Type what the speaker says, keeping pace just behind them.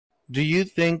Do you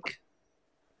think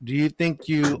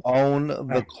you own the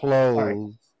Sorry.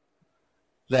 clothes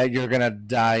that you're gonna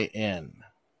die in?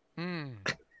 Hmm.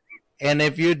 And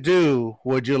if you do,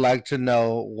 would you like to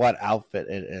know what outfit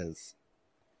it is?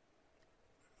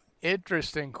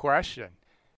 Interesting question.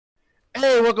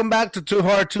 Hey, welcome back to Too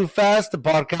Hard, Too Fast, the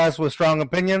podcast with strong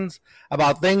opinions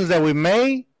about things that we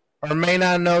may or may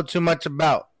not know too much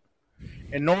about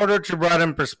in order to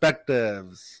broaden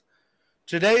perspectives.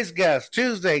 Today's guest,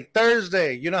 Tuesday,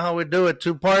 Thursday, you know how we do it,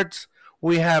 2 parts.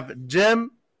 We have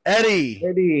Jim Eddie.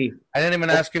 Eddie. I didn't even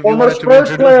ask if you Former wanted to be Spurs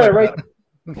introduced player, like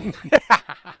right?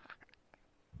 that.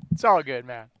 It's all good,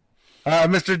 man.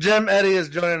 Mr. Jim Eddie is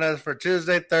joining us for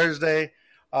Tuesday, Thursday.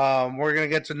 We're going to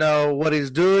get to know what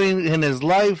he's doing in his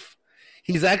life.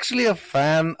 He's actually a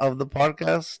fan of the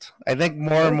podcast. I think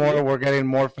more and more we're getting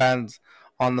more fans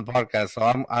on the podcast.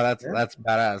 So that's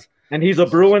badass. And he's a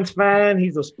Bruins fan.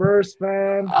 He's a Spurs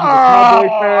fan. He's a Cowboy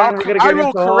fan. We're gonna I get will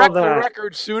into all correct the that.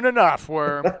 record soon enough.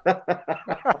 Worm.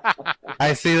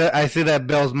 I see that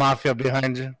Bills Mafia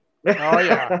behind you. Oh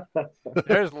yeah,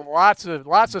 there's lots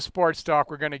of sports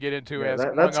talk we're going to get into as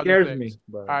among that other scares things, me.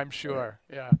 But, I'm sure.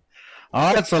 Yeah.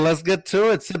 All right, so let's get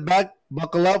to it. Sit back,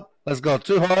 buckle up. Let's go.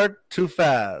 Too hard, too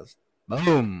fast.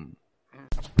 Boom.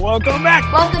 Welcome back.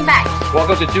 Welcome back.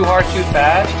 Welcome to Too Hard, Too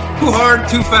Fast. Too hard,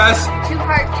 too fast. Too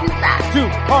hard, too fast. Too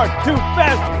hard, too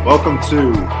fast. Welcome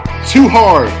to Too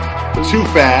Hard, Too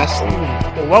Fast.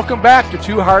 Well, welcome back to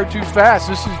Too Hard, Too Fast.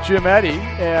 This is Jim Eddie,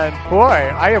 and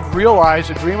boy, I have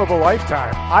realized a dream of a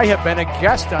lifetime. I have been a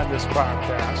guest on this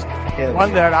podcast,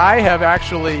 one that I have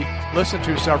actually listened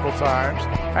to several times.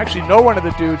 I actually know one of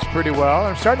the dudes pretty well.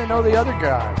 I'm starting to know the other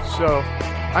guy, so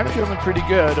I'm feeling pretty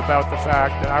good about the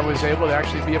fact that I was able to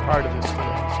actually be a part of this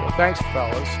today. So thanks,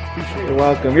 fellas. Appreciate You're it.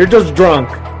 welcome. You're just drunk.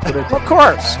 Of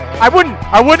course, I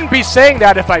wouldn't be saying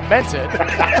that if I meant it.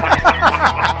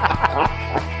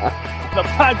 The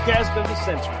podcast of the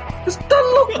century.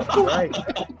 Right.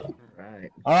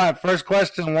 All right, first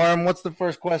question, Worm. What's the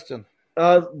first question?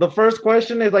 The first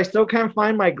question is: I still can't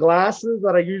find my glasses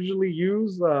that I usually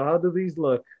use. How do these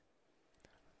look?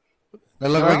 They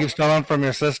look like you stole them from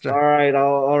your sister.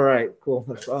 All right, cool.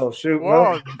 Oh shoot!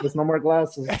 Whoa. No, there's no more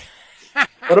glasses.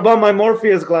 What about my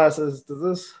Morpheus glasses? Does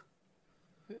this?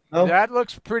 No. That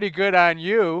looks pretty good on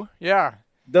you. Yeah.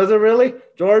 Does it really,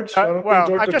 George? I don't think Well,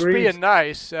 George I'm just agrees. being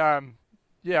nice.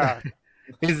 Yeah.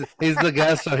 He's the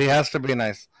guest, so he has to be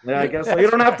nice. Yeah, I guess so. You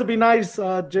don't have to be nice,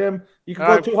 Jim. You can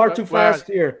go too hard, too well, fast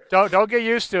here. Don't get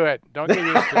used to it. Don't get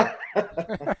used to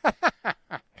it.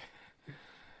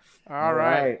 All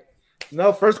right.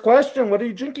 No, first question. What are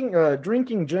you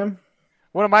drinking, Jim?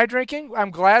 What am I drinking?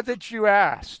 I'm glad that you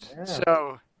asked. Yeah.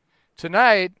 So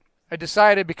tonight I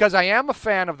decided, because I am a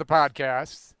fan of the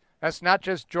podcast, that's not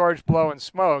just George blowing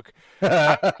smoke,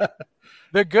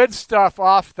 the good stuff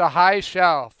off the high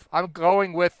shelf. I'm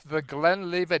going with the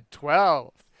Glenlivet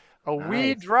 12. A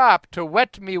wee drop to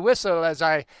wet me whistle as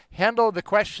I handle the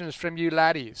questions from you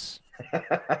laddies.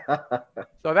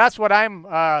 So that's what I'm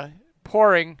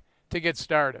pouring to get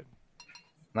started.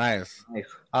 Nice.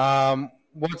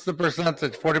 What's the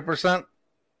percentage? 40%?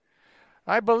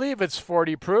 I believe it's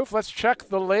 40 proof. Let's check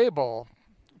the label.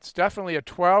 It's definitely a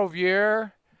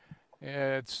 12-year.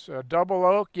 It's a double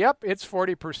oak. Yep, it's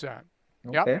 40%.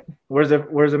 Yep. Okay. Where's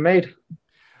it made?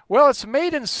 Well, it's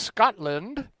made in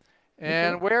Scotland.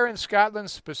 And where in Scotland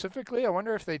specifically? I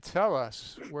wonder if they tell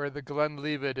us where the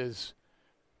Glenlivet is,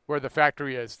 where the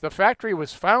factory is. The factory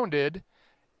was founded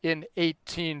in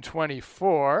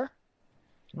 1824.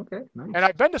 Okay, nice. And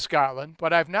I've been to Scotland,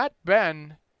 but I've not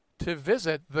been to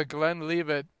visit the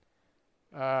Glenlivet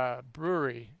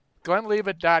brewery.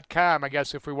 Glenlivet.com, I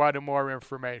guess, if we wanted more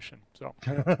information. So,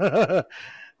 but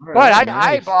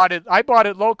I bought it. I bought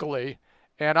it locally,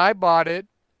 and I bought it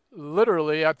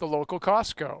literally at the local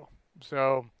Costco.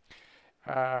 So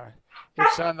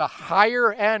it's on the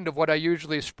higher end of what I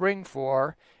usually spring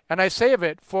for, and I save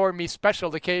it for me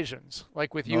special occasions,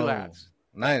 like with you lads.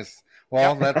 Nice.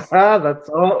 Well, that's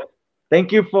all.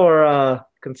 Thank you for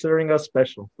considering us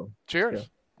special. So. Cheers.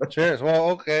 Yeah. Cheers.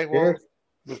 Well, okay. Well, Cheers.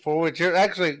 before we cheers,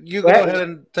 actually, you go ahead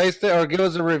and taste it or give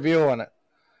us a review on it.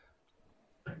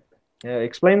 Yeah,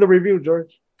 explain the review,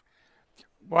 George.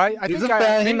 Well, I He's think a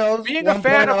fan. He knows being a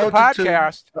fan of the 1.0 to 2.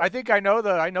 podcast, I think I know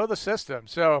the system.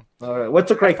 So All right. What's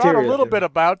the I criteria? thought a little Jim? bit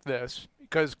about this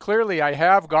because clearly I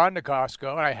have gone to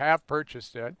Costco and I have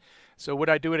purchased it. So would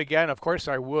I do it again? Of course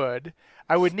I would.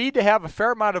 I would need to have a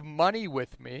fair amount of money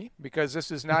with me because this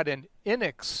is not an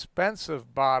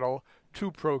inexpensive bottle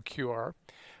to procure.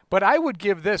 But I would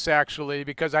give this, actually,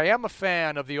 because I am a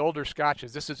fan of the older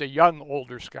scotches. This is a young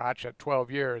older scotch at 12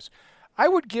 years. I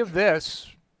would give this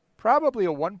probably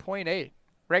a 1.8.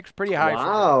 Ranks pretty high for me.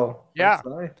 Wow. Yeah. That's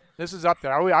nice. This is up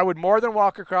there. I would more than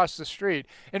walk across the street.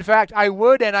 In fact, I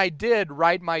would and I did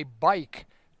ride my bike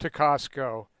to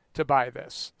Costco to buy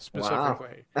this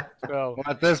specifically. So Well,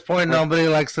 at this point, nobody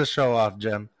likes to show off,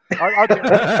 Jim.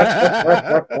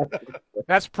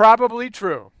 that's probably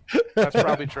true. That's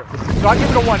probably true. So I'll give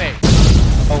it a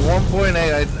 1.8. A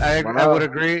 1.8, I Wow. would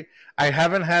agree. I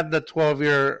haven't had the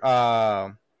 12-year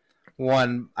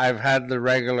one. I've had the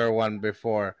regular one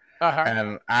before, Uh-huh.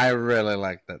 and I really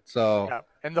liked it. So Yeah.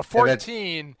 And the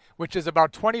 14, which is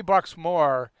about $20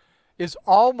 more, is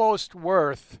almost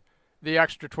worth the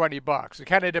extra $20. It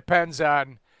kind of depends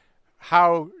on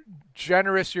how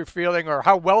generous you're feeling or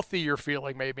how wealthy you're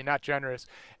feeling, maybe not generous,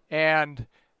 and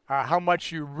how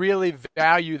much you really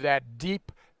value that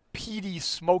deep, peaty,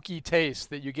 smoky taste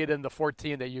that you get in the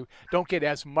 14 that you don't get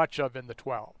as much of in the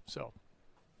 12. So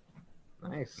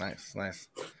Nice. nice.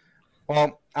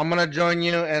 Well, I'm gonna join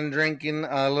you in drinking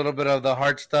a little bit of the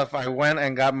hard stuff. I went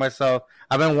and got myself.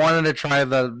 I've been wanting to try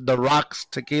the Rocks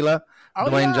tequila, Oh,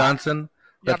 Dwayne yeah. Johnson.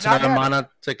 Yeah, That's I've not had Hermana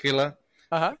tequila,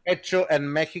 uh-huh. hecho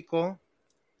en Mexico.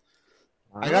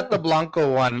 I got the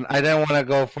Blanco one. I didn't want to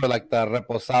go for like the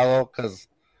reposado because,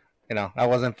 I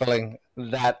wasn't feeling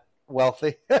that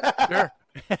wealthy. Sure.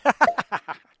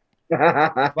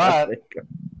 But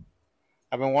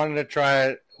I've been wanting to try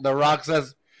it. The Rock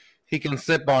says he can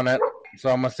sip on it, so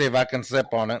I'm gonna see if I can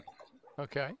sip on it.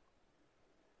 Okay.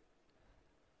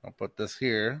 I'll put this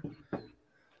here.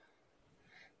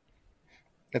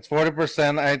 It's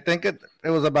 40%. I think it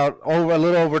was about a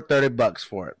little over $30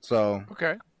 for it. So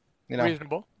Okay.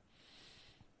 Reasonable.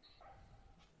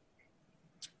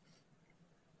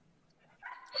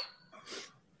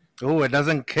 Ooh, it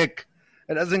doesn't kick.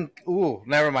 It doesn't. Ooh,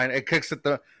 never mind. It kicks at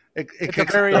the. It At kicks the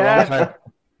at very the wrong end. time.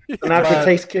 An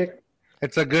aftertaste kick.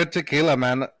 It's a good tequila,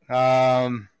 man.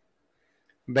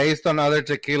 Based on other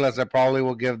tequilas, I probably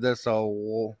will give this a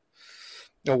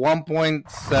 1.78.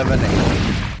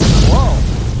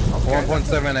 Whoa. Okay.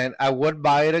 1.78. I would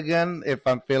buy it again if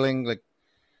I'm feeling like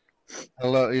a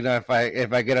little, if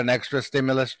I get an extra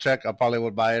stimulus check, I probably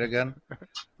would buy it again.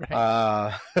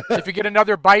 If you get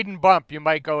another Biden bump, you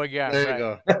might go again. There you right?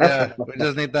 go. Yeah, we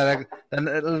just need that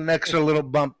an extra little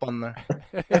bump on there.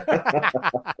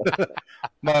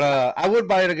 But I would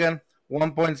buy it again.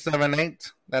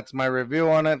 1.78. That's my review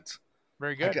on it.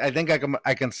 Very good. I think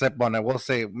I can sip on it. We'll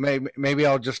see. Maybe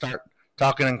I'll just start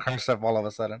talking in cursive all of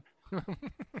a sudden.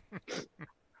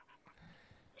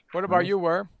 What about you,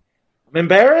 Worm? I'm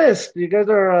embarrassed. You guys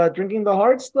are drinking the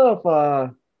hard stuff.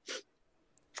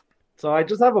 So I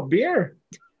just have a beer.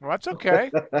 Well, that's okay.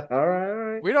 All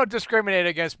right. We don't discriminate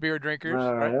against beer drinkers.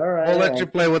 All right? right. We'll let you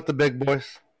play with the big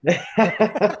boys.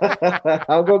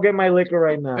 I'll go get my liquor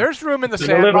right now. There's room in the In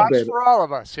a little sandbox bit. for all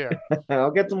of us here.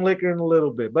 I'll get some liquor in a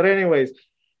little bit. But anyways,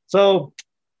 so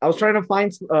I was trying to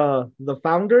find the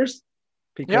Founders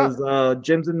because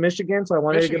Jim's in Michigan, so I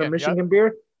wanted to get a Michigan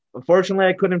beer. Unfortunately,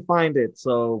 I couldn't find it,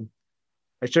 so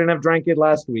I shouldn't have drank it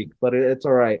last week, but it's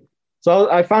all right.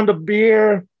 So I found a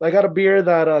beer. I got a beer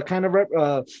that kind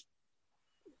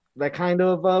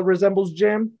of resembles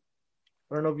Jim.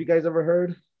 I don't know if you guys ever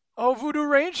heard. Oh, Voodoo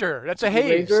Ranger. That's a Voodoo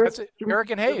haze. Ranger? That's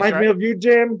American haze, Reminds me right? of you,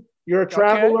 Jim. You're a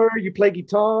traveler. You play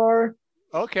guitar.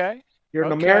 Okay. You're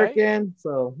an Okay. American.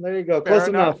 So there you go. Fair Close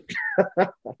enough.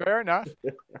 Fair enough.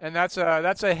 And that's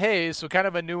a haze, so kind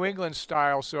of a New England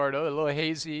style, sort of, a little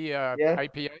hazy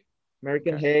IPA.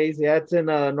 American Haze. Yeah, it's in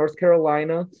North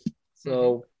Carolina.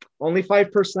 So only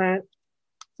 5%.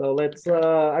 So let's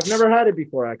I've never had it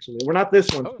before, actually. We're not this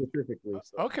one specifically.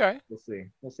 So Okay. we'll see.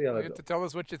 We'll see how You that have goes. to tell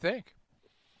us what you think.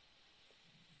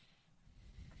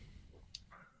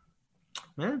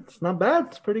 Man, it's not bad.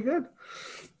 It's pretty good.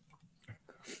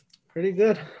 Pretty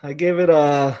good. I give it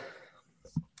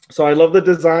so I love the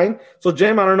design. So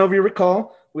Jim, I don't know if you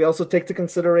recall, we also take into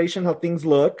consideration how things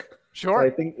look. Sure. So I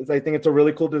think it's a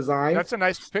really cool design. That's a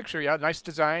nice picture. Yeah, nice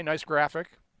design, nice graphic.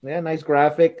 Yeah, nice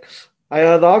graphic.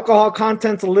 The alcohol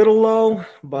content's a little low,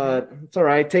 but it's all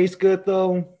right. Tastes good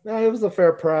though. Yeah, it was a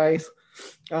fair price.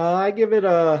 I give it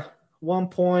a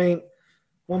 1.68.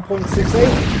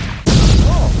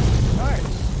 Oh,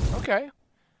 nice. Okay.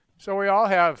 So we all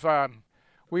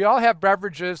have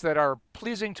beverages that are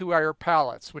pleasing to our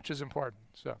palates, which is important.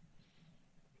 So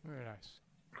very nice.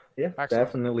 Yeah, Excellent.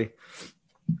 definitely.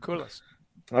 Coolest.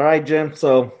 All right, Jim.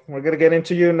 So we're gonna get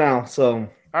into you now. So,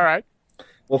 All right.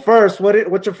 well, first,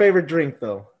 what's your favorite drink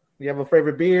though? You have a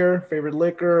favorite beer, favorite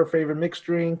liquor, favorite mixed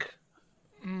drink?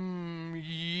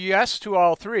 Yes to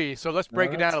all three. So let's break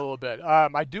it Alright. down a little bit.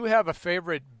 I do have a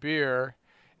favorite beer,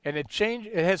 and it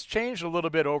has changed a little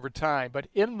bit over time. But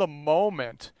in the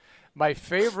moment, my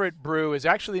favorite brew is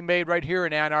actually made right here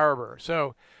in Ann Arbor.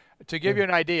 So to give you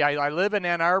an idea, I live in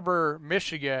Ann Arbor,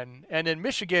 Michigan, and in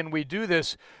Michigan we do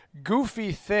this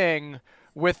goofy thing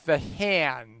with the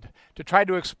hand to try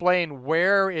to explain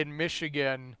where in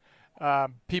Michigan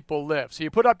people live. So you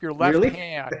put up your left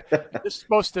hand. This is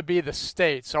supposed to be the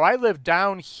state. So I live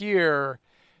down here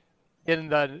in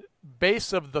the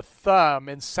base of the thumb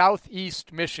in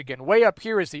southeast Michigan. Way up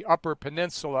here is the Upper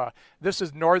Peninsula. This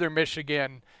is northern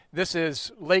Michigan. This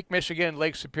is Lake Michigan,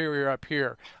 Lake Superior up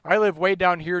here. I live way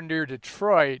down here near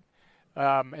Detroit,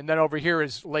 and then over here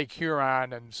is Lake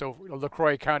Huron, and so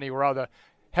LaCroix County, where all the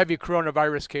heavy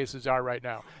coronavirus cases are right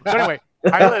now. So anyway,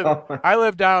 I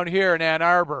live down here in Ann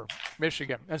Arbor,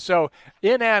 Michigan. And so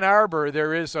in Ann Arbor,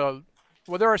 there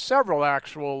are several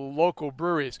actual local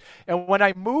breweries. And when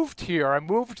I moved here, I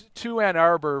moved to Ann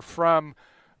Arbor from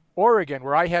Oregon,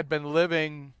 where I had been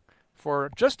living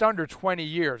for just under 20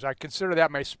 years. I consider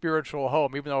that my spiritual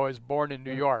home, even though I was born in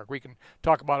New York. We can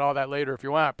talk about all that later if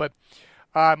you want. But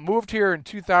I moved here in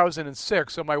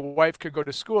 2006 so my wife could go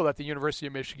to school at the University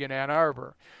of Michigan, Ann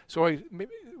Arbor. So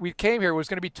we came here. It was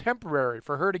going to be temporary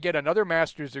for her to get another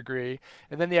master's degree.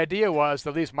 And then the idea was,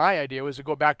 at least my idea, was to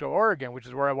go back to Oregon, which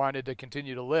is where I wanted to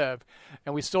continue to live.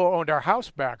 And we still owned our house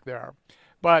back there.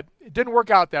 But it didn't work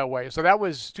out that way. So that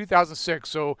was 2006.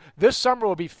 So this summer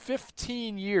will be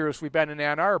 15 years we've been in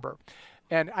Ann Arbor.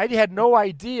 And I had no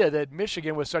idea that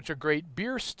Michigan was such a great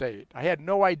beer state. I had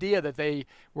no idea that they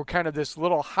were kind of this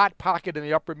little hot pocket in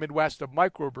the upper Midwest of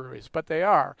microbreweries, but they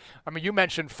are. I mean, you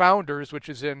mentioned Founders, which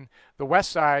is in the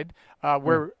west side,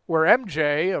 where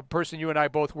MJ, a person you and I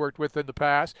both worked with in the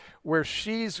past, where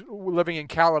she's living in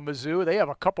Kalamazoo. They have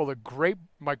a couple of great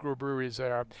microbreweries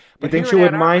there. Do you think she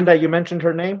would mind that you mentioned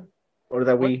her name? Or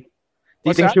that we... Do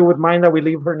you think she would mind that we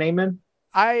leave her name in?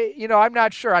 I'm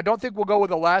not sure. I don't think we'll go with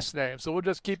the last name, so we'll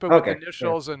just keep it with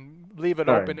initials and leave it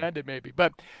open-ended maybe.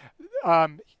 But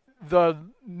the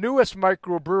newest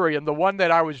microbrewery, and the one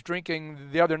that I was drinking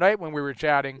the other night when we were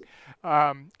chatting,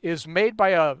 is made by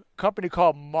a company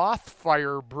called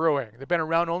Mothfire Brewing. They've been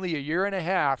around only a year and a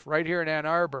half right here in Ann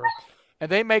Arbor,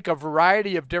 and they make a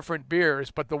variety of different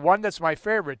beers. But the one that's my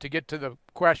favorite, to get to the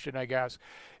question, I guess,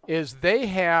 is they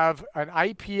have an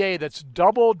IPA that's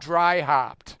double dry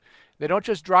hopped. They don't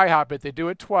just dry hop it, they do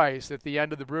it twice at the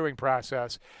end of the brewing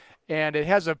process. And it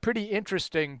has a pretty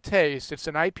interesting taste. It's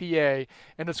an IPA,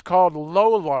 and it's called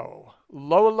Lolo.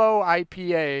 Lolo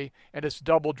IPA, and it's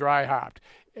double dry hopped.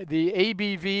 The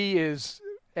ABV is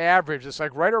average. It's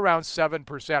like right around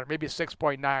 7%, or maybe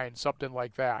 6.9, something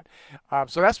like that.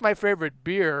 So that's my favorite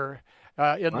beer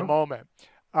in the moment.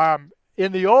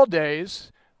 In the old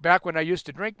days, back when I used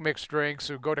to drink mixed drinks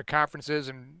or go to conferences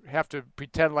and have to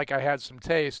pretend like I had some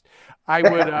taste, I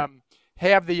would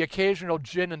have the occasional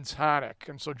gin and tonic.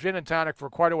 And so gin and tonic for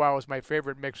quite a while was my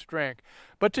favorite mixed drink.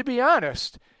 But to be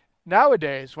honest,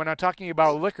 nowadays, when I'm talking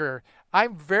about liquor,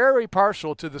 I'm very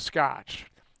partial to the Scotch.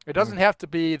 It doesn't have to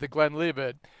be the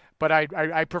Glenlivet, but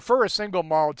I prefer a single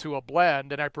malt to a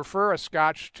blend, and I prefer a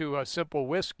Scotch to a simple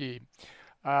whiskey.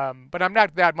 But I'm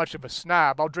not that much of a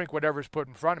snob. I'll drink whatever's put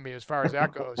in front of me as far as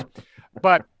that goes.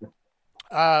 But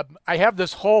I have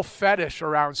this whole fetish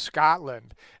around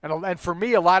Scotland. And for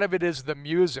me, a lot of it is the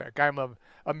music. I'm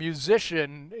a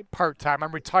musician part-time.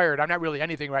 I'm retired. I'm not really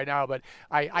anything right now, but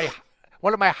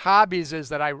one of my hobbies is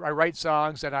that I write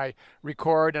songs and I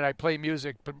record and I play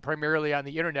music primarily on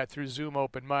the internet through Zoom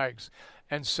open mics.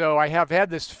 And so I have had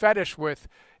this fetish with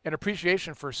an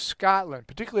appreciation for Scotland,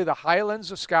 particularly the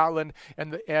Highlands of Scotland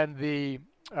and the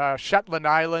Shetland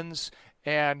Islands,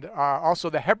 and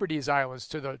also the Hebrides Islands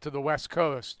to the west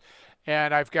coast.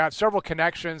 And I've got several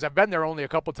connections. I've been there only a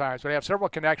couple times, but I have several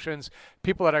connections,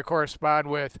 people that I correspond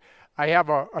with. I have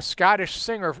a Scottish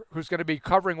singer who's going to be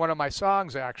covering one of my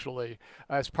songs, actually,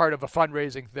 as part of a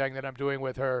fundraising thing that I'm doing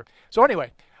with her. So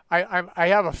anyway, I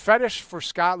have a fetish for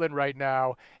Scotland right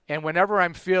now, and whenever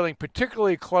I'm feeling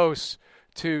particularly close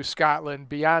to Scotland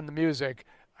beyond the music,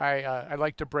 I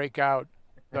like to break out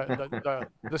the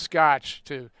Scotch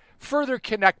to further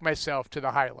connect myself to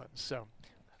the Highlands. So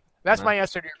that's my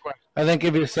answer to your question. I think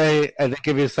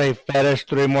if you say fetish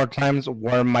 3 more times,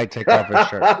 Worm might take off his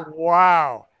shirt.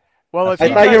 Wow. Well, if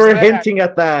I thought you were hinting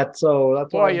at that, so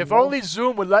that's boy. If only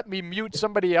Zoom would let me mute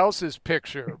somebody else's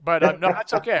picture, but no,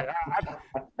 that's okay.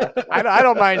 I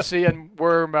don't mind seeing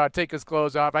Worm take his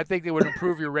clothes off. I think it would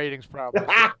improve your ratings, probably.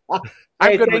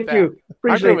 I'm good with that. Thank you.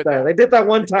 Appreciate that. I did that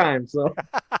one time, so.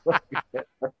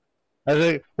 I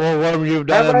think, Worm, you've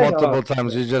done it multiple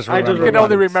times. You just remember. You can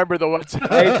only remember the one time.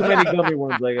 I ate too many gummy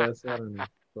ones, I guess. I don't know.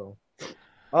 So.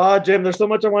 Jim, there's so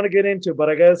much I want to get into, but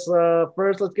I guess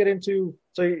first let's get into.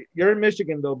 So you're in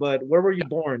Michigan though, but where were you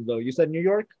born though? You said New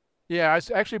York. Yeah, I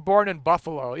was actually born in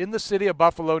Buffalo, in the city of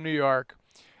Buffalo, New York,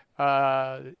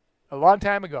 a long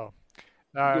time ago.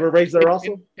 You were raised there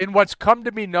also? In what's come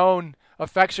to be known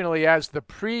affectionately as the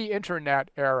pre-internet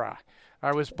era.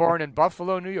 I was born in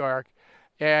Buffalo, New York,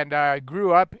 and I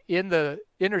grew up in the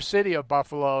inner city of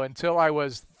Buffalo until I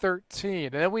was 13.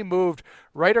 And then we moved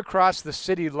right across the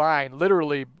city line,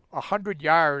 literally 100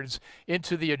 yards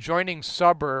into the adjoining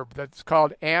suburb that's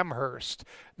called Amherst,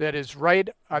 that is right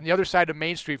on the other side of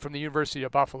Main Street from the University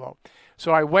of Buffalo.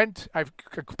 So I've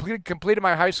completed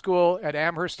my high school at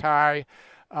Amherst High,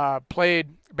 played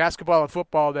basketball and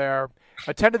football there,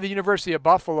 attended the University of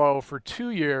Buffalo for 2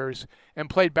 years, and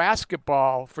played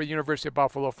basketball for the University of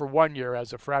Buffalo for 1 year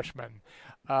as a freshman.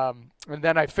 And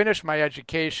then I finished my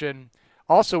education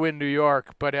also in New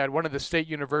York, but at one of the State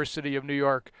University of New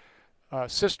York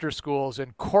sister schools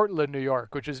in Cortland, New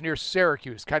York, which is near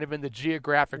Syracuse, kind of in the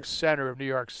geographic center of New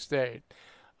York State.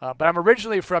 But I'm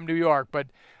originally from New York, but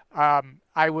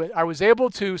I was able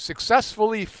to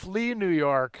successfully flee New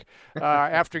York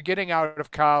after getting out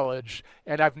of college,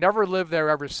 and I've never lived there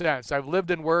ever since. I've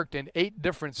lived and worked in 8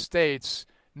 different states,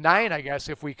 9, I guess,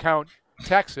 if we count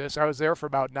Texas. I was there for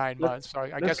about 9 months. So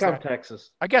I guess count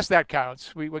Texas. I guess that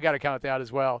counts. We got to count that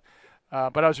as well.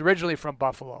 But I was originally from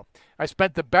Buffalo. I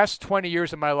spent the best 20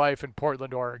 years of my life in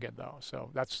Portland, Oregon, though. So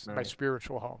that's my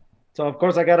spiritual home. So, of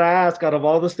course, I got to ask, out of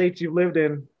all the states you've lived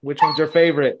in, which one's your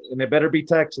favorite? And it better be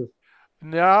Texas.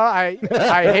 No, I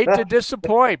hate to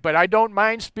disappoint, but I don't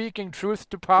mind speaking truth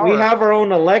to power. We have our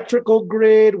own electrical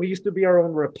grid. We used to be our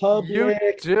own republic. You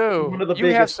do. One of the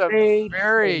you have some states.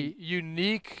 very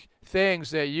unique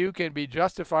things that you can be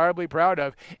justifiably proud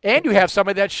of. And you have some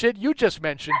of that shit you just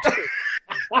mentioned, too.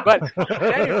 But at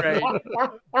any rate,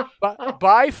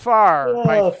 by far,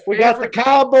 we got the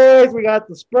Cowboys, we got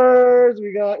the Spurs,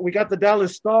 we got the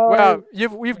Dallas Stars.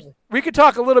 Well, we could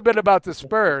talk a little bit about the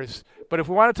Spurs, but if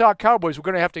we want to talk Cowboys, we're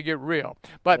going to have to get real.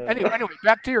 But anyway,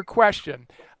 back to your question.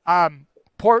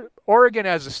 Oregon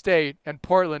as a state, and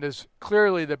Portland is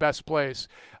clearly the best place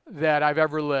that I've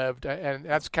ever lived, and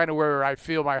that's kind of where I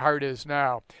feel my heart is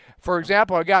now. For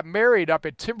example, I got married up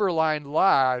at Timberline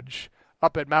Lodge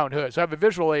up at Mount Hood. So I have a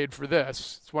visual aid for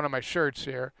this. It's one of my shirts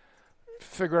here.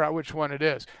 Figure out which one it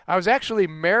is. I was actually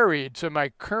married to my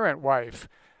current wife.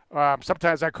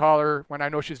 Sometimes I call her, when I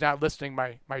know she's not listening,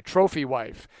 my trophy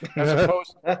wife,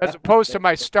 as opposed to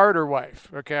my starter wife.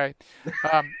 Okay,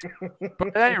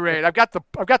 but at any rate, I've got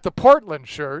the Portland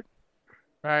shirt,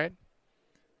 right?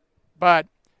 But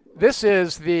this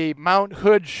is the Mount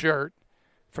Hood shirt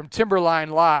from Timberline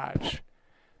Lodge.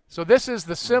 So this is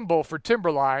the symbol for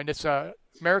Timberline. It's a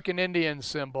American Indian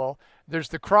symbol. There's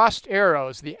the crossed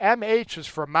arrows. The MH is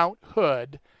for Mount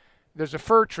Hood. There's a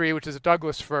fir tree, which is a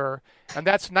Douglas fir, and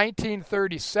that's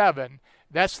 1937.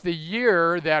 That's the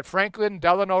year that Franklin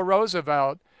Delano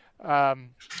Roosevelt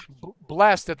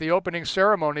blessed at the opening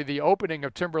ceremony, the opening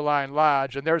of Timberline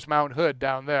Lodge, and there's Mount Hood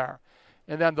down there.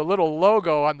 And then the little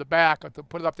logo on the back, I'll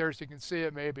put it up there so you can see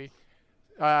it maybe,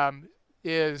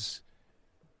 is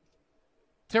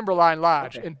Timberline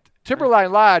Lodge. Okay. And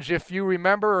Timberline Lodge, if you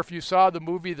remember, or if you saw the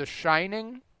movie The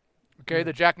Shining,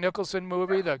 the Jack Nicholson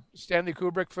movie, the Stanley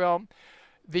Kubrick film,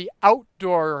 the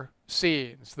outdoor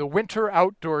scenes, the winter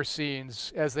outdoor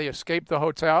scenes as they escape the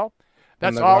hotel,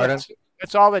 that's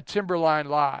all at Timberline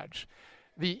Lodge.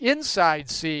 The inside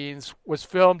scenes was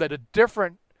filmed at a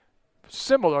different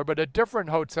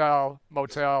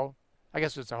motel, I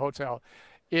guess it's a hotel,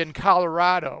 in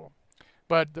Colorado.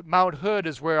 But the Mount Hood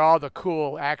is where all the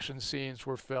cool action scenes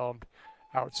were filmed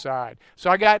outside. So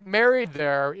I got married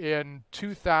there in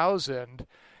 2000,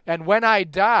 and when I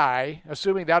die,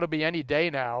 assuming that'll be any day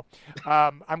now,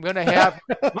 I'm going to have...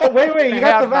 Oh, wait, you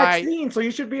got the vaccine, so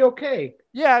you should be okay.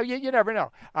 Yeah, you never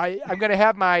know. I'm going to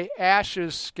have my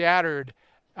ashes scattered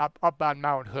up on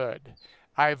Mount Hood.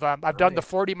 I've done the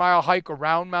 40-mile hike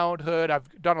around Mount Hood.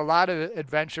 I've done a lot of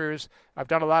adventures. I've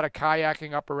done a lot of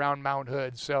kayaking up around Mount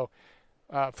Hood. So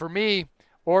for me,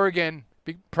 Oregon,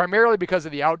 primarily because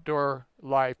of the outdoor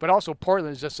life, but also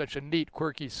Portland is just such a neat,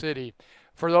 quirky city.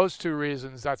 For those two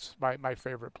reasons, that's my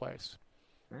favorite place.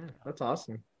 That's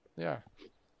awesome. Yeah.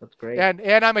 That's great.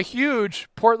 And I'm a huge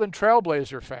Portland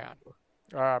Trailblazer fan.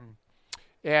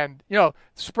 And,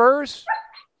 Spurs,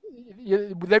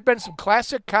 there've been some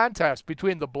classic contests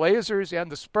between the Blazers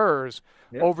and the Spurs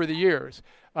over the years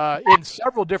in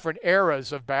several different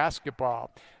eras of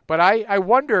basketball. But I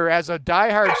wonder, as a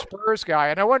diehard Spurs guy,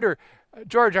 and I wonder,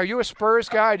 George, are you a Spurs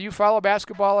guy? Do you follow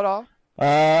basketball at all?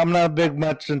 I'm not a big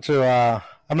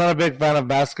fan of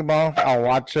basketball. I'll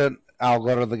watch it I'll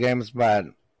go to the games, but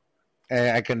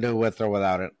I can do with or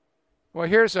without it. Well,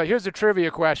 here's a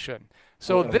trivia question.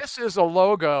 So this is a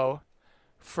logo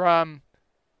from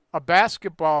a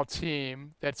basketball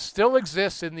team that still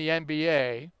exists in the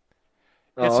NBA.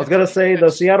 I was gonna say the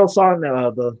Seattle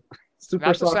Sonics, the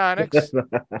Not the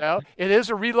Sonics. No, it is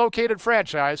a relocated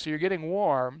franchise, so you're getting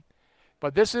warm.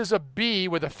 But this is a B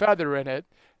with a feather in it,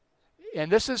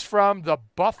 and this is from the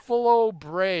Buffalo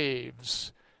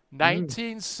Braves.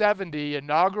 1970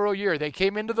 inaugural year. They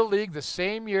came into the league the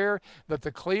same year that the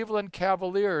Cleveland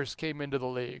Cavaliers came into the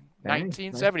league.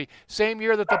 1970. Same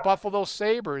year that the Buffalo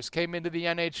Sabres came into the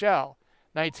NHL.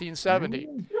 1970.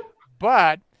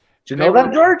 But did you know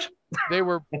that, George? They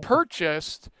were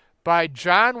purchased by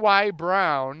John Y.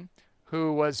 Brown,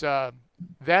 who was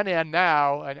then and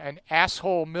now an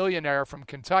asshole millionaire from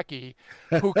Kentucky,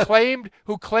 who claimed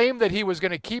that he was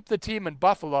going to keep the team in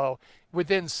Buffalo.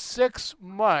 Within 6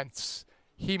 months,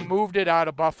 he moved it out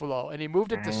of Buffalo, and he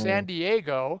moved it to San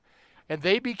Diego, and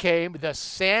they became the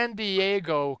San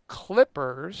Diego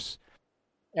Clippers,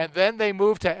 and then they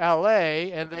moved to L.A.,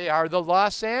 and they are the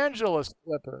Los Angeles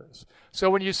Clippers. So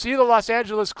when you see the Los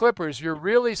Angeles Clippers, you're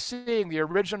really seeing the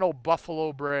original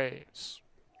Buffalo Braves.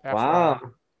 Wow.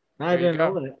 I didn't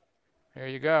know that. There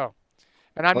you go.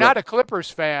 And I'm not a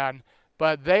Clippers fan,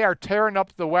 but they are tearing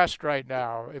up the West right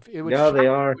now. They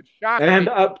are. And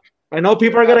I know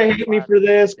people are going to hate me for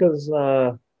this because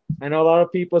I know a lot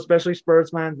of people, especially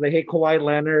Spurs fans, they hate Kawhi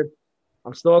Leonard.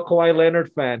 I'm still a Kawhi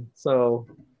Leonard fan, so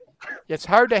it's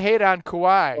hard to hate on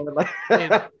Kawhi.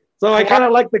 So I kind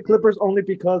of like the Clippers only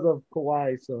because of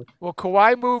Kawhi. So well,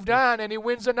 Kawhi moved on and he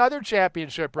wins another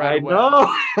championship right away. I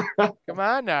know. Come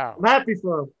on now. I'm happy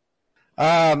for him.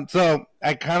 So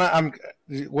I'm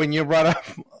when you brought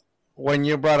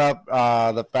up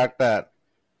the fact that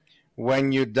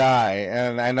when you die,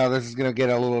 and I know this is gonna get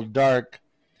a little dark.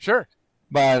 Sure.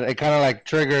 But it kind of like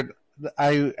triggered.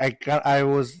 I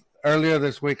was earlier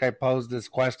this week. I posed this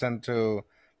question to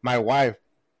my wife.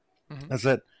 I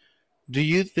said, "Do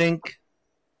you think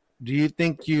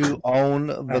you own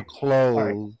the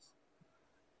clothes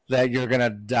that you're gonna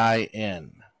die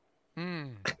in?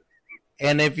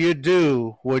 And if you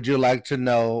do, would you like to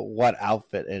know what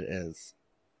outfit it is?"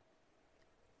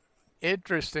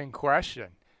 Interesting question.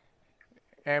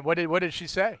 And what did she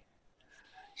say?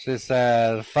 She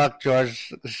said, "Fuck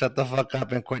George, shut the fuck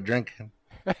up and quit drinking."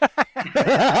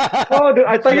 Oh, dude,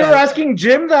 I thought you were asking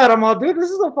Jim that. I'm all, dude, this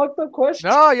is a fucked up question.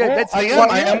 No, yeah, I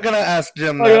am gonna ask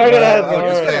Jim that. You're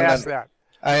gonna ask that.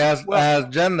 I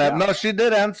asked Jen that. Yeah. No, she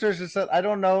did answer. She said, "I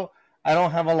don't know. I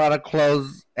don't have a lot of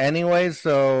clothes anyway,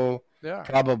 so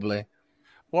probably."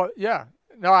 Well, yeah.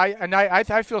 No, I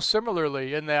feel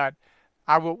similarly in that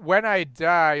when I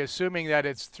die, assuming that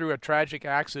it's through a tragic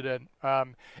accident,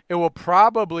 it will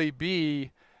probably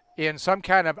be in some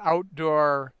kind of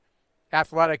outdoor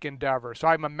athletic endeavor. So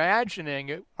I'm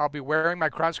imagining I'll be wearing my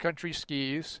cross-country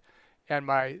skis and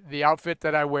the outfit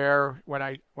that I wear when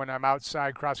I'm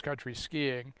outside cross-country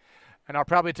skiing, and I'll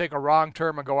probably take a wrong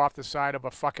turn and go off the side of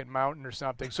a fucking mountain or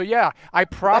something. So yeah, I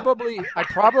probably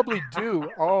do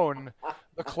own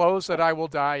the clothes that I will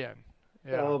die in.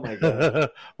 Yeah. Oh my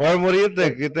god. Warren, what do you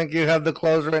think? You think you have the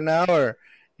clothes right now, or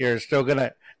you're still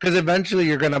gonna? Because eventually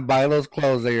you're gonna buy those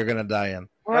clothes that you're gonna die in.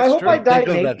 Well, I hope I die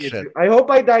naked. I hope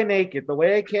I die naked. The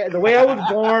way I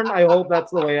was born, I hope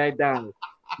that's the way I die.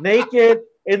 Naked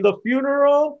in the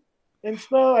funeral and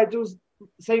stuff. I just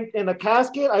same in a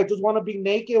casket. I just want to be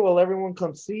naked while everyone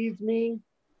comes sees me.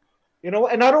 And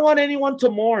I don't want anyone to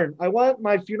mourn. I want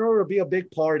my funeral to be a big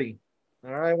party.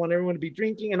 All right, I want everyone to be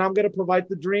drinking, and I'm gonna provide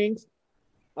the drinks.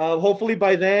 Hopefully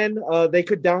by then they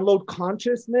could download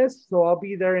consciousness, so I'll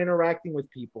be there interacting with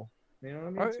people. You know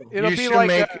what I mean? It'll be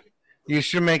like you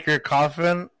should make your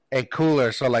coffin a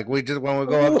cooler. So like when we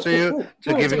go up to you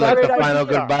to give you like the final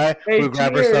goodbye, we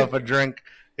grab ourselves a drink.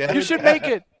 Yeah. You should make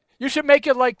it. You should make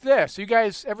it like this. You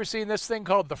guys ever seen this thing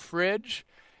called the fridge?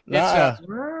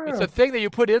 It's a thing that you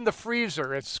put in the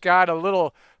freezer. It's got a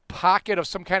little pocket of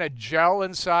some kind of gel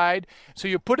inside. So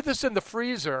you put this in the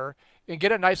freezer and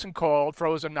get it nice and cold,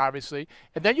 frozen obviously,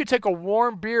 and then you take a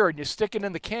warm beer and you stick it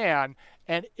in the can,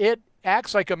 and it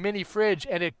acts like a mini fridge,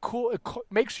 and it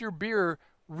makes your beer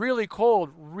really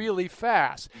cold really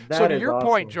fast. So to your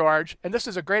point, George, and this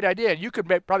is a great idea, and you could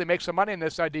probably make some money in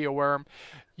this idea, Worm,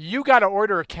 you got to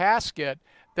order a casket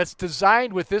that's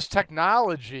designed with this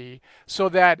technology so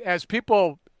that as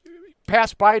people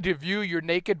pass by to view your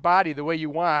naked body the way you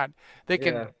want, they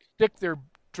can stick their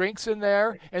drinks in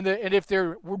there, and if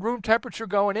they're room temperature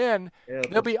going in,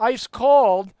 they'll be ice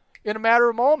cold in a matter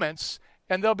of moments,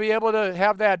 and they'll be able to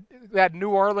have that New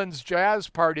Orleans jazz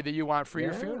party that you want for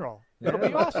your funeral. It'll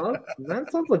be awesome.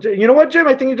 That sounds legit. You know what, Jim?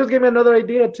 I think you just gave me another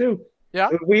idea too. Yeah.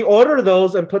 If we order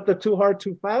those and put the Too Hard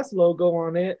Too Fast logo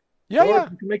on it, yeah,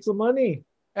 you can make some money.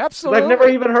 Absolutely. I've never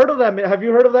even heard of that. Have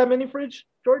you heard of that mini fridge,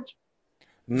 George?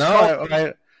 No,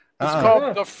 it's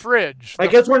called the fridge. I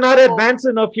guess we're not advanced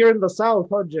enough here in the South,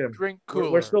 huh, Jim? Drink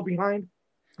cooler. We're still behind.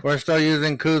 We're still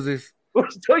using koozies. We're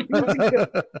still using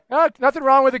it. Nothing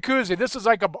wrong with a koozie. This is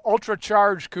like an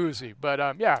ultra-charged koozie. But,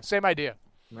 same idea.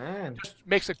 Man. Just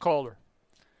makes it colder.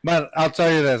 But I'll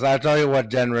tell you this. I'll tell you what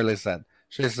Jen really said.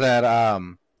 She said,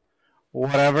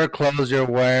 whatever clothes you're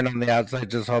wearing on the outside,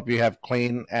 just hope you have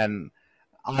clean and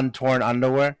untorn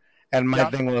underwear. And my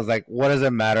thing was like, what does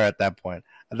it matter at that point?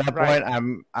 At that point,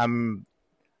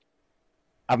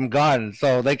 I'm gone.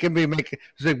 So they can be making,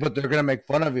 but they're gonna make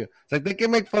fun of you. It's like they can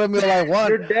make fun of me all I want.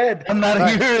 You're dead. I'm not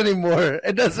here anymore.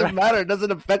 It doesn't matter. It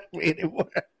doesn't affect me anymore.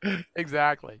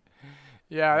 Exactly.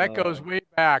 Yeah, that goes way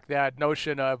back. That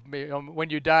notion of when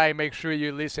you die, make sure you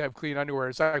at least have clean underwear.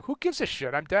 It's like, who gives a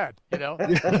shit? I'm dead. You know,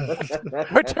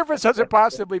 what difference does it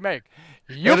possibly make?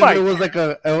 You might.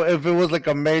 If it was like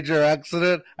a major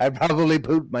accident, I'd probably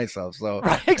poop myself. So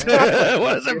right, exactly.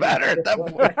 What does it matter at that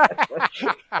point?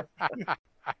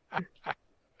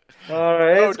 All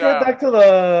right, let's get back to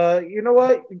the. You know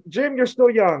what, Jim? You're still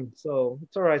young, so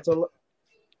it's all right. So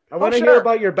I want to hear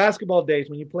about your basketball days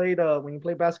when you played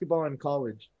basketball in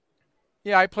college.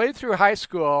 Yeah, I played through high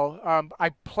school.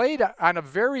 I played on a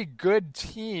very good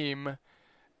team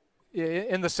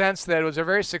in the sense that it was a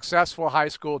very successful high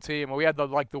school team. We had the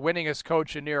winningest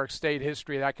coach in New York State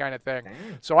history, that kind of thing.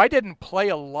 So I didn't play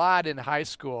a lot in high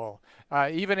school.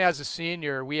 Even as a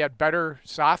senior, we had better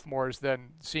sophomores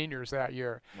than seniors that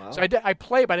year. Wow. So I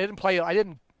played, but I didn't play. I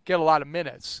didn't get a lot of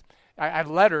minutes. I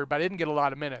lettered, but I didn't get a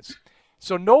lot of minutes.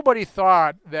 So nobody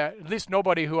thought that, at least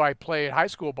nobody who I played high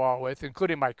school ball with,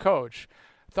 including my coach,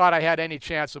 thought I had any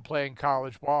chance of playing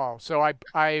college ball. So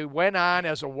I went on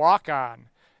as a walk-on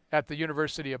at the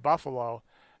University of Buffalo,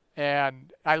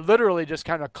 and I literally just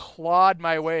kind of clawed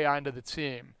my way onto the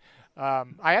team.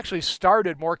 I actually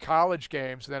started more college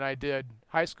games than I did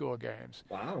high school games.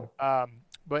 Wow.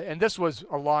 And this was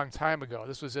a long time ago.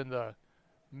 This was in the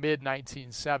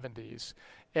mid-1970s.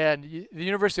 And the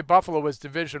University of Buffalo was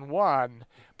Division I,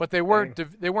 but they weren't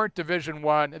Division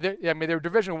I. They were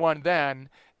Division I then,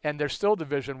 and they're still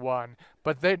Division I.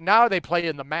 But now they play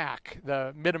in the MAC,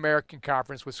 the Mid-American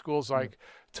Conference, with schools like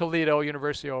Toledo,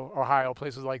 University of Ohio,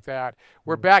 places like that.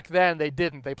 Where back then they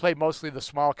didn't. They played mostly the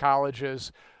small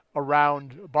colleges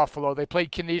around Buffalo. They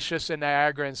played Canisius and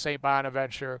Niagara and St.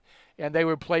 Bonaventure, and they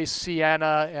would play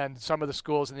Siena and some of the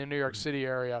schools in the New York City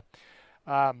area.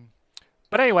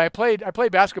 But anyway, I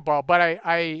played basketball, but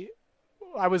I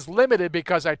was limited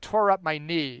because I tore up my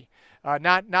knee.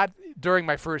 Not during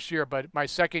my first year, but my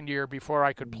second year before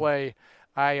I could play,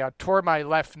 I tore my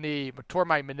left knee, tore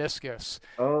my meniscus.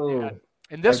 Oh,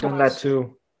 and this I've done that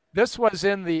too. This was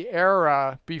in the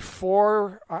era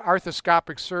before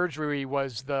arthroscopic surgery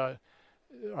was the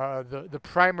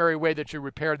primary way that you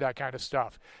repaired that kind of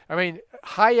stuff. I mean,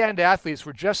 high-end athletes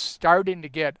were just starting to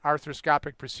get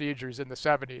arthroscopic procedures in the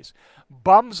 70s.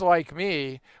 Bums like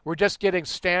me were just getting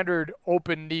standard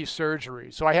open knee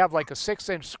surgery. So I have like a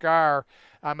 6-inch scar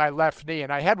on my left knee,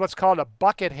 and I had what's called a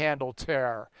bucket handle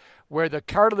tear, where the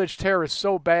cartilage tear is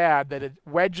so bad that it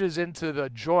wedges into the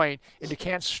joint and you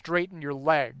can't straighten your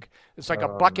leg. It's like a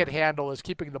bucket handle is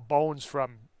keeping the bones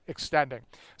from extending.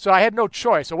 So I had no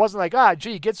choice. It wasn't like,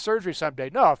 gee, get surgery someday.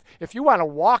 No, if you want to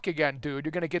walk again, dude,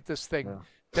 you're going to get this thing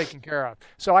taken care of.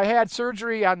 So I had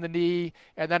surgery on the knee,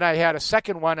 and then I had a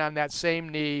second one on that same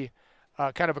knee,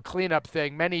 kind of a cleanup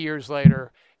thing many years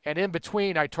later. And in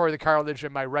between, I tore the cartilage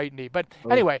in my right knee. But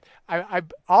anyway, I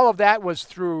all of that was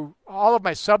through all of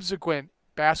my subsequent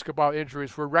basketball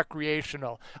injuries were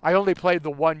recreational. I only played the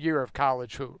 1 year of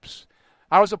college hoops.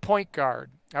 I was a point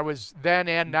guard. I was then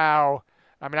and now.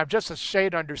 I mean, I'm just a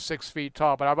shade under 6 feet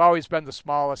tall, but I've always been the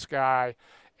smallest guy,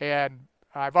 and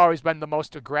I've always been the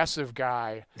most aggressive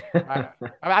guy.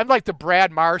 I'm like the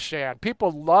Brad Marchand.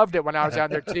 People loved it when I was on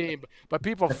their team, but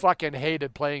people fucking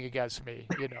hated playing against me.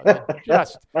 You know,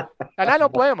 and I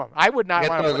don't blame them. I would not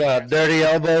want to get those dirty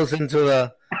elbows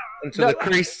into the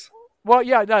crease. Well,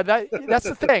 yeah, no, that's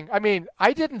the thing. I mean,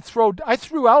 I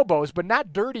threw elbows, but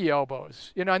not dirty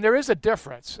elbows, you know, and there is a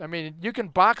difference. I mean, you can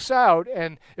box out,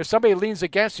 and if somebody leans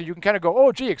against you, you can kind of go,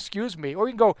 oh, gee, excuse me, or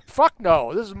you can go, fuck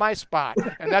no, this is my spot,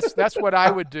 and that's what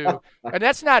I would do, and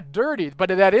that's not dirty, but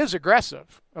that is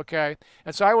aggressive. Okay,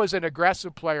 and so I was an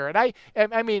aggressive player, and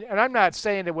I'm not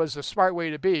saying it was a smart way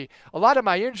to be. A lot of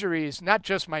my injuries, not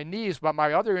just my knees, but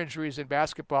my other injuries in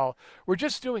basketball, were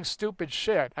just doing stupid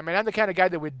shit. I mean, I'm the kind of guy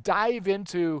that would dive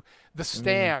into the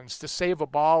stands to save a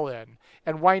ball in,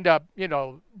 and wind up,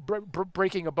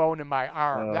 breaking a bone in my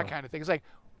arm, that kind of thing. It's like,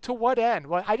 to what end?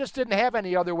 Well, I just didn't have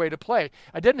any other way to play.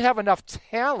 I didn't have enough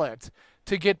talent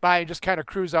to get by and just kind of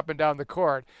cruise up and down the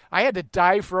court. I had to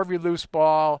dive for every loose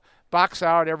ball, box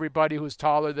out everybody who's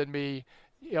taller than me,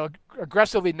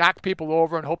 aggressively knock people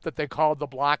over and hope that they called the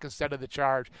block instead of the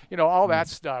charge, all that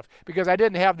stuff, because I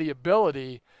didn't have the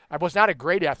ability. I was not a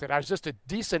great athlete. I was just a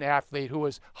decent athlete who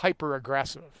was hyper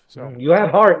aggressive. So you had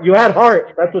heart. You had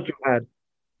heart. That's what you had.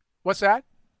 What's that?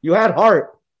 You had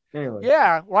heart. Anyway.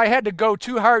 Yeah, well, I had to go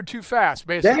too hard, too fast,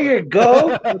 basically. There you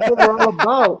go. That's what we're all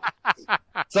about.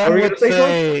 Some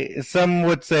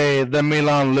would say the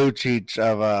Milan Lucic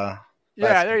of yeah,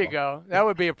 basketball. there you go. That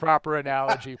would be a proper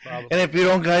analogy, probably. And if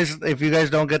you guys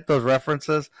don't get those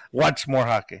references, watch more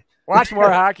hockey. Watch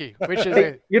more hockey, which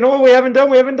is you know what we haven't done?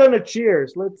 We haven't done a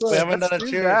cheers. We haven't done a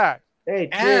cheers. That. Hey,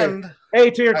 cheers.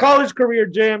 To your college career,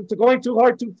 Jim. To going too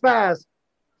hard, too fast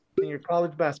in your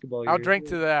college basketball year. I'll drink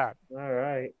to that. All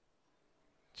right.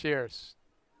 Cheers.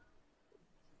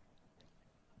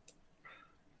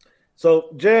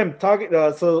 So, Jim,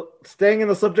 staying in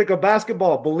the subject of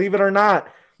basketball, believe it or not,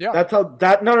 yeah, that's how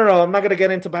that. No, I'm not gonna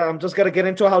get into. I'm just gonna get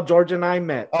into how George and I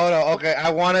met. Oh no, okay. I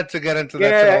wanted to get into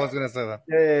that. Yeah. I was gonna say that.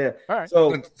 Yeah. All right.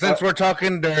 So since we're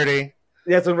talking dirty,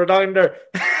 yes, and we're talking dirty.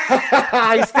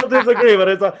 I still disagree, but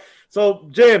it's so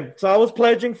Jim. So I was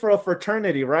pledging for a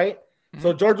fraternity, right? Mm-hmm.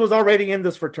 So George was already in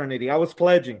this fraternity. I was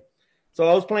pledging. So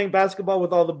I was playing basketball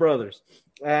with all the brothers,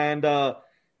 and I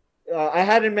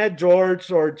hadn't met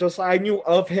George, or just I knew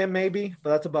of him maybe, but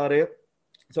that's about it.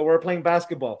 So we're playing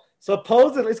basketball.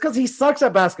 Supposedly, it's because he sucks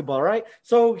at basketball, right?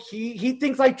 So he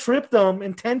thinks I tripped him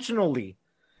intentionally,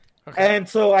 and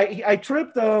so I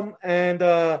tripped him, and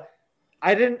I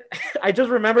didn't. I just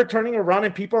remember turning around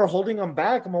and people are holding him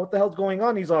back. I'm like, what the hell's going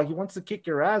on? He's all, he wants to kick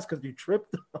your ass because you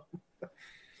tripped him.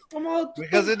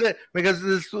 Because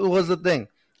this was the thing.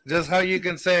 Just how you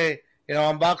can say,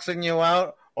 I'm boxing you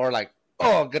out, or like,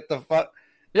 oh, get the fuck.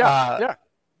 Yeah.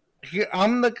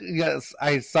 Yes,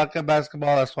 I suck at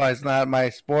basketball. That's why it's not my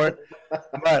sport.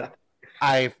 But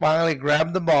I finally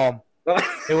grabbed the ball.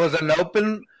 It was an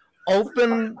open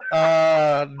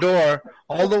door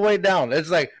all the way down.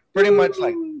 It's like pretty much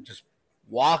like just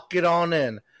walk it on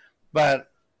in.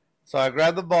 But so I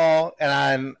grabbed the ball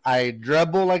and I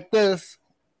dribble like this.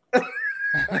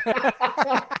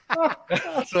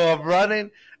 So I'm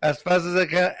running as fast as I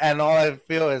can, and all I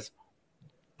feel is,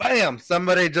 bam!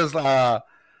 Somebody just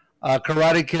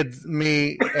karate kids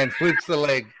me and sweeps the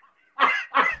leg.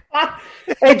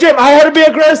 Hey Jim, I had to be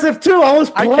aggressive too. I was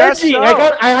pledging. So.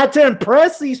 I had to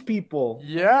impress these people.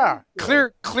 Yeah,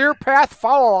 clear path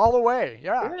foul all the way.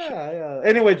 Yeah.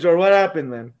 Anyway, George, what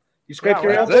happened then? You scraped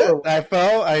your elbow? I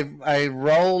fell. I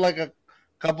rolled like a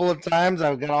couple of times.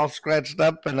 I got all scratched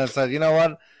up, and I said, you know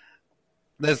what?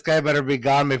 This guy better be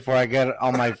gone before I get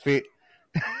on my feet.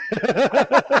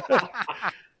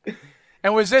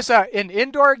 And was this an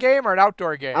indoor game or an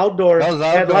outdoor game? Outdoor. That was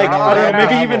outdoor. Like, I don't know,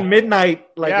 maybe even midnight.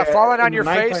 Falling on your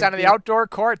face on the outdoor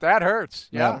court, that hurts.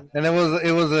 Yeah. And it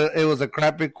was a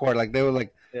crappy court. Like they were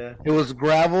like, it was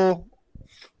gravel,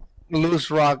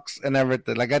 loose rocks, and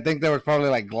everything. Like I think there was probably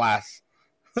like glass.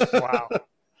 Wow.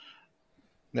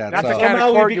 Yeah, that's the kind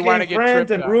of court you want to get friends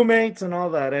and on. Roommates and all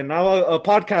that, and now a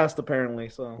podcast apparently.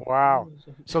 So wow.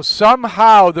 So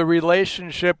somehow the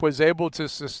relationship was able to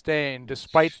sustain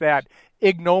despite that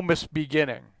ignominious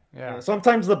beginning. Yeah.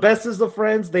 Sometimes the best is the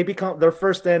friends; they become their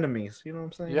first enemies. You know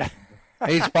what I'm saying? Yeah.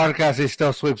 Each podcast, he